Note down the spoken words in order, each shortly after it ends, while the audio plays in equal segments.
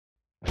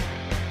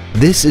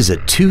This is a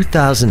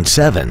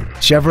 2007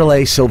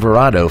 Chevrolet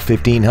Silverado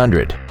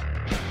 1500.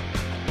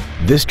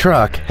 This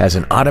truck has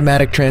an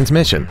automatic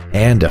transmission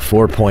and a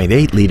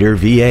 4.8-liter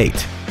V8.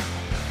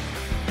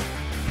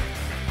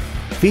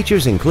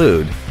 Features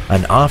include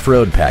an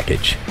off-road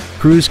package,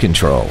 cruise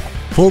control,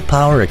 full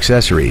power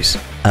accessories,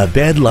 a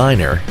bed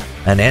liner,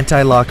 an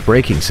anti-lock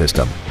braking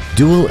system,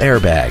 dual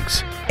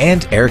airbags,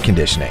 and air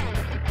conditioning.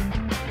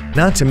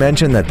 Not to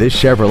mention that this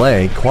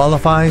Chevrolet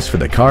qualifies for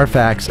the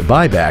Carfax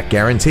buyback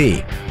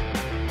guarantee.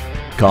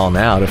 Call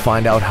now to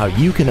find out how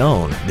you can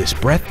own this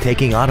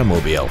breathtaking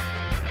automobile.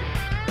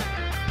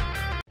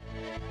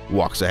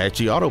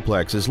 Waxahachie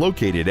Autoplex is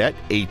located at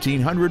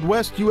 1800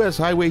 West US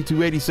Highway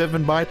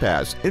 287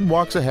 Bypass in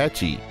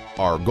Waxahachie.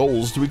 Our goal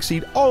is to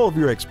exceed all of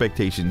your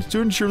expectations to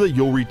ensure that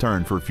you'll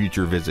return for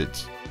future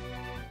visits.